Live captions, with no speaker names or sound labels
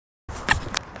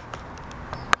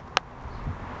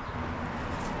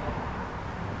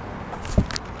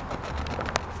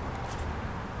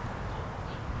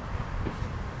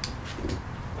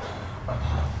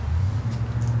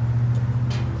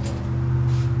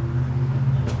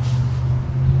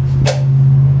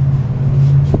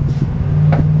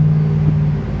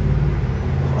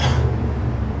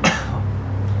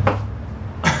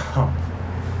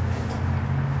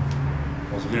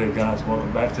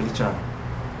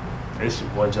It's your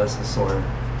boy Jesten Sawyer.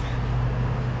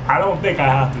 I don't think I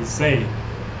have to say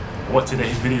what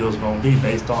today's video is going to be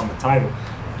based on the title.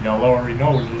 Y'all already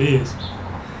know what it is.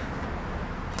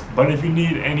 But if you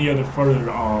need any other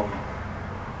further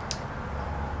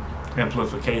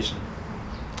amplification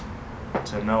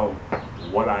to know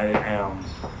what I am,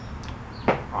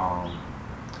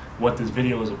 what this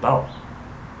video is about,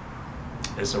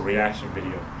 it's a reaction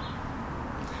video.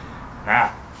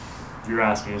 Now, you're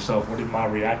asking yourself, what am I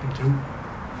reacting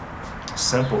to?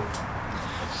 Simple.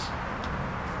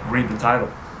 Read the title,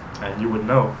 and you would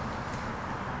know.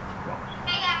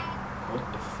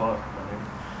 What the fuck,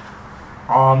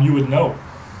 man? You would know.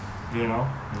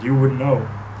 You would know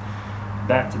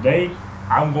that today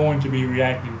I'm going to be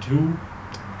reacting to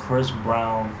Chris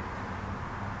Brown,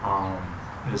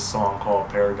 his song called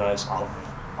Paradise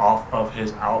off of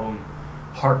his album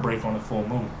Heartbreak on the Full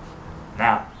Moon.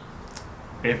 Now,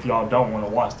 if y'all don't want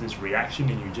to watch this reaction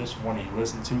and you just want to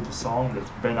listen to the song that's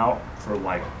been out for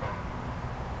like,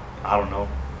 I don't know,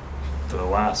 for the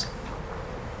last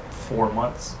 4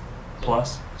 months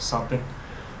plus something,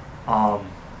 I'm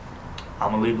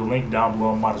gonna leave the link down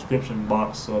below in my description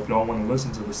box. So if y'all want to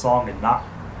listen to the song and not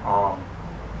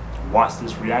watch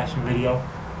this reaction video,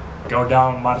 go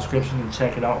down in my description and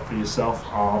check it out for yourself.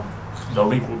 The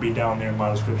link will be down there in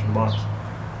my description box.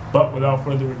 But without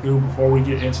further ado, before we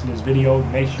get into this video,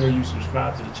 make sure you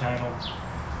subscribe to the channel,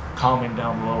 comment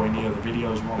down below any other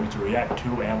videos you want me to react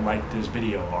to, and like this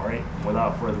video, alright?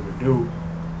 Without further ado,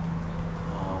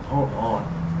 hold on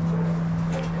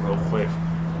real quick.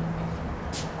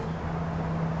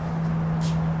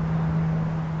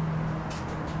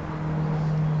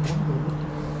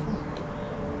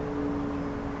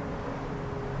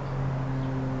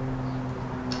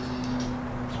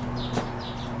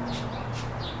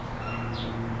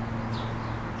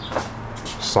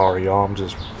 Sorry y'all, I'm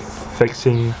just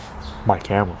fixing my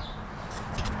camera,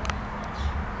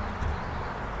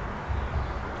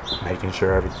 making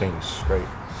sure everything's straight.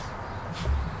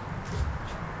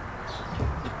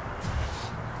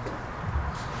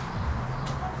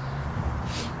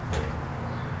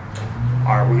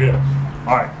 Alright, we're good.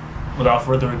 Alright, without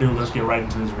further ado, let's get right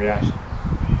into this reaction.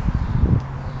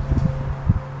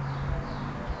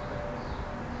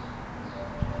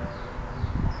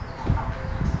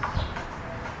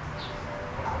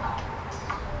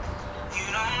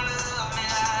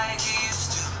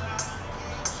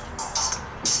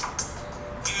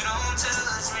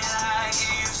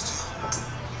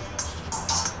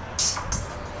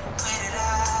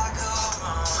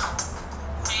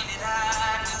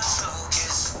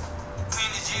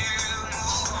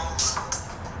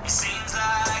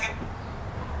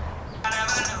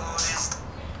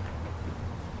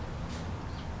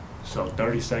 So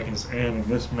 30 seconds in, and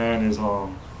this man is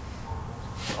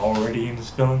already in his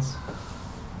feelings.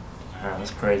 Man,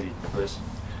 that's crazy, Chris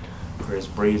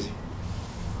Breezy.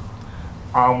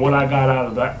 What I got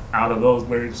out of those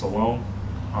lyrics alone,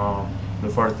 the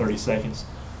first 30 seconds,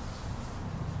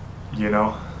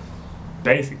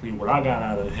 basically what I got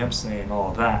out of him saying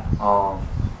all that,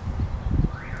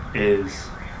 is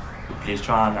he's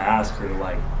trying to ask her,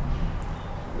 like,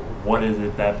 what is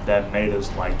it that made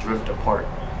us like drift apart?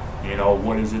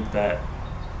 What is it that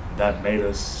made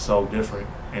us so different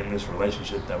in this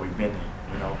relationship that we've been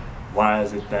in? Why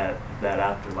is it that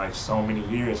after like so many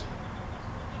years,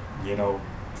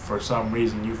 for some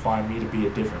reason you find me to be a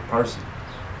different person?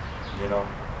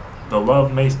 The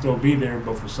love may still be there,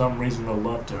 but for some reason the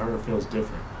love to her feels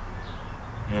different.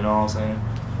 You know what I'm saying?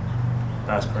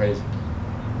 That's crazy.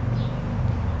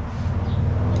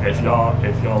 If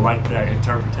y'all like that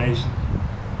interpretation,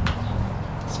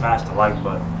 smash the like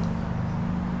button.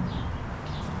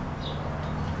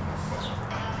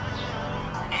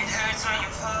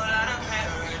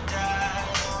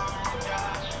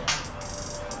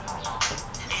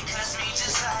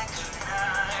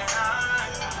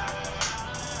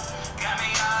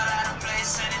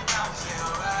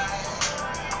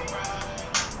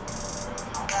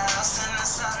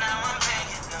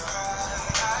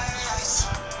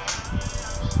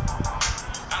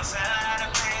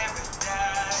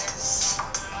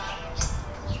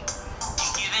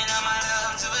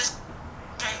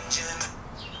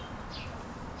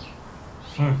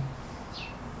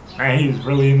 Man, he's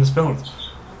really in his feelings.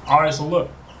 Alright, so look,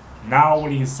 now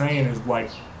what he's saying is like,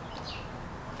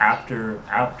 after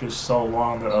so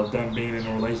long of them being in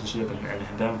a relationship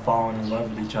and them falling in love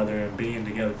with each other and being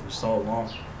together for so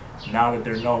long, now that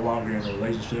they're no longer in a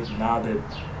relationship, now that,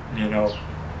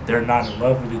 they're not in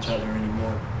love with each other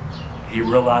anymore, he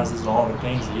realizes all the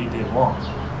things that he did wrong.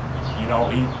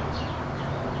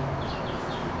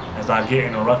 As I get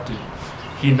interrupted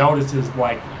he notices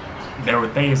like there were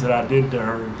things that I did to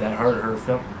her that hurt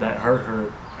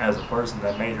her as a person,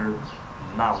 that made her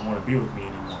not want to be with me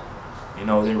anymore. You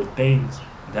know, there were things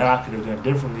that I could have done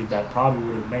differently that probably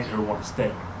would have made her want to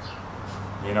stay.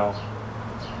 You know,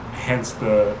 hence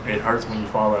it hurts when you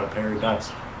fall out of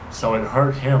paradise. So it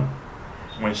hurt him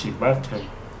when she left him,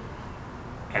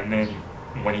 and then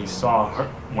when he saw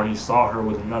her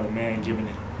with another man,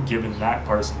 giving that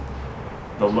person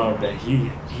the love that he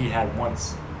had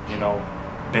once, you know,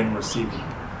 been receiving.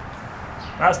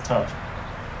 That's tough.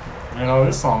 You know,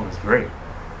 this song is great.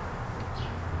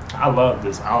 I love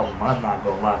this album. I'm not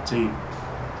gonna lie to you.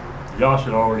 Y'all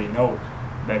should already know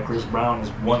that Chris Brown is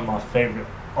one of my favorite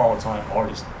all-time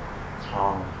artists.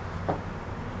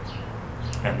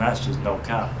 And that's just no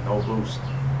cap, no boost.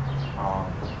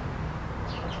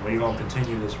 We're gonna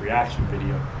continue this reaction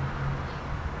video.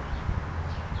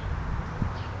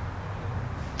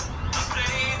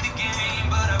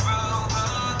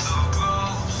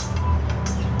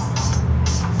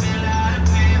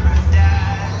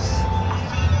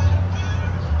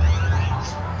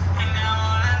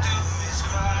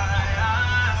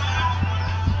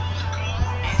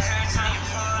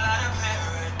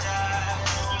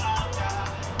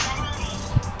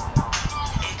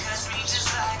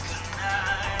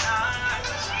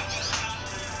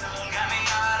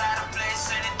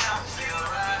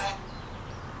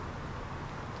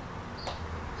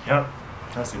 Yep,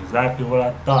 that's exactly what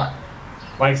I thought.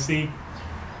 Like, see,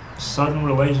 certain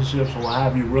relationships will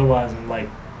have you realizing, like,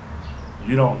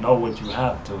 you don't know what you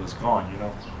have until it's gone, you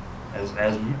know?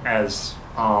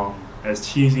 As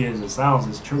cheesy as it sounds,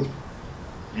 it's true.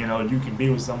 You know, you can be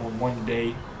with someone one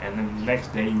day, and then the next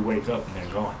day you wake up and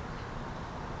they're gone.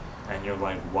 And you're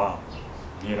like, wow,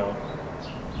 you know,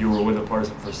 you were with a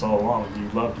person for so long, you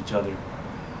loved each other,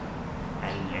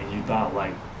 and you thought,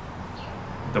 like,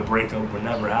 the breakup would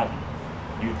never happen.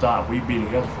 You thought we'd be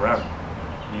together forever,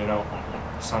 you know,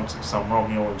 some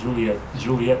Romeo and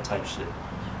Juliet type shit,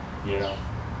 you know.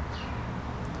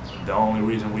 The only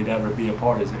reason we'd ever be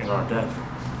apart is in our death.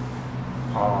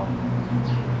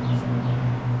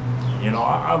 You know,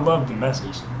 I love the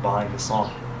message behind the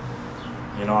song.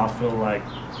 You know, I feel like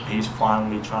he's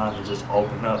finally trying to just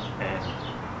open up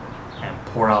and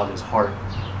pour out his heart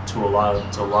to a lot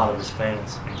of his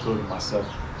fans, including myself.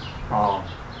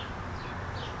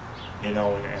 You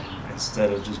know, and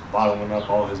instead of just bottling up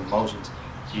all his emotions,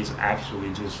 he's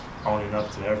actually just owning up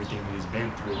to everything that he's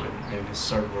been through in his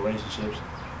certain relationships,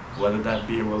 whether that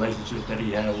be a relationship that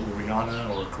he had with Rihanna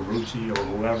or Karuchi or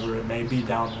whoever it may be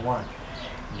down the line.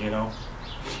 You know,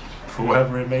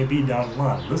 whoever it may be down the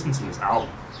line, listen to this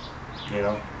album. You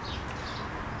know,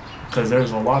 because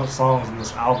there's a lot of songs in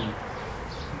this album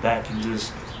that can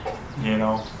just, you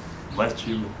know, let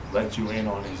you in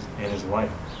on his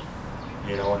life.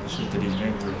 You know, and the shit that he's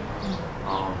been through.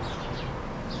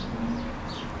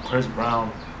 Chris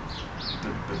Brown,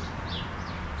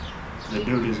 the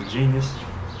dude is a genius.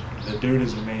 The dude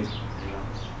is amazing, you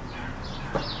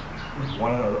know.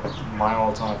 One of my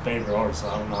all-time favorite artists.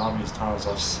 I don't know how many times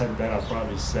I've said that. I've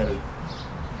probably said it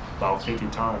about 50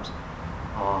 times.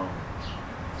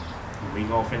 We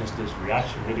gonna finish this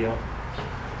reaction video.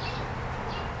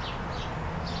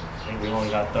 I think we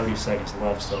only got 30 seconds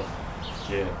left, so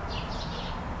yeah.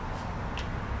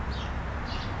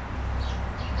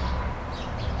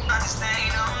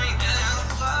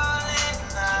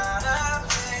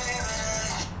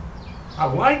 I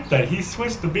like that. He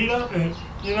switched the beat up, and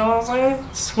you know what I'm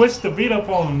saying? Switched the beat up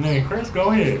on him, man. Chris,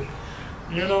 go ahead.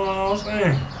 You know what I'm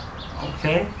saying?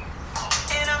 Okay.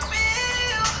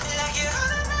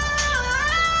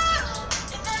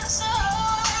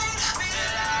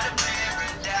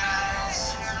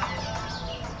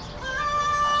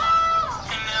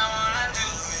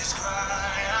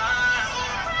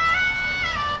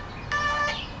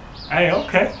 Hey,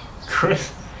 okay.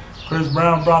 Chris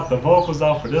Brown brought the vocals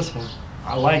out for this one.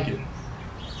 I like it.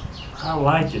 I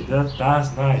like it.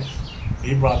 That's nice.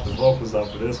 He brought the vocals out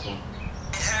for this one.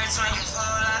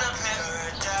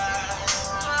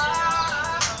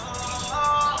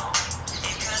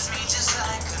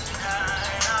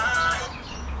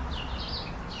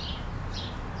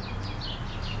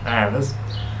 Man,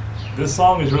 this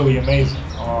song is really amazing.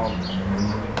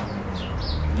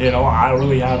 You know, I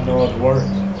really have no other words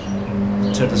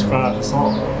to describe the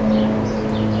song.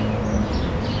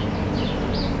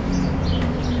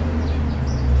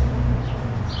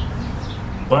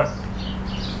 But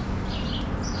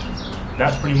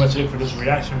that's pretty much it for this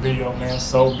reaction video, man.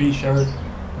 So be sure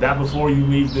that before you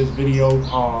leave this video,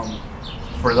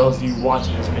 for those of you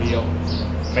watching this video,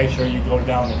 make sure you go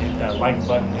down and hit that like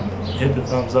button and hit the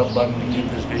thumbs up button and give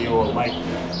this video a like.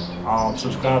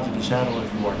 Subscribe to the channel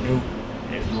if you are new.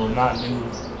 If you are not new,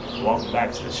 welcome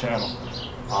back to the channel.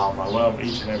 I love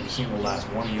each and every single last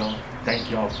one of y'all. Thank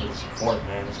y'all for the support,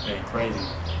 man. It's been crazy.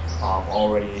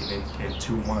 Already in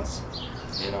 2 months,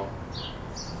 you know.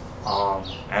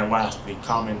 And lastly,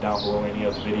 comment down below any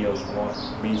other videos you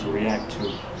want me to react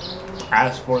to.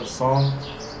 As for the song,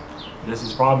 this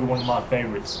is probably one of my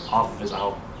favorites off of his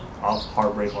album, off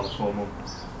Heartbreak on the Full Moon.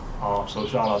 So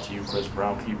shout out to you, Chris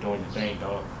Brown. Keep doing your thing,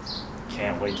 dog.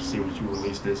 Can't wait to see what you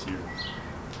release this year.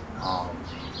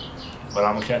 But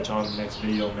I'm gonna catch y'all in the next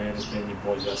video, man. It's been your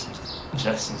boy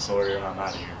Jesten Sawyer, and I'm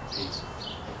out of here. Peace.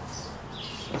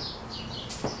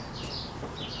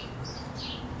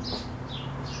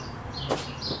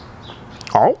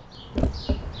 Oh.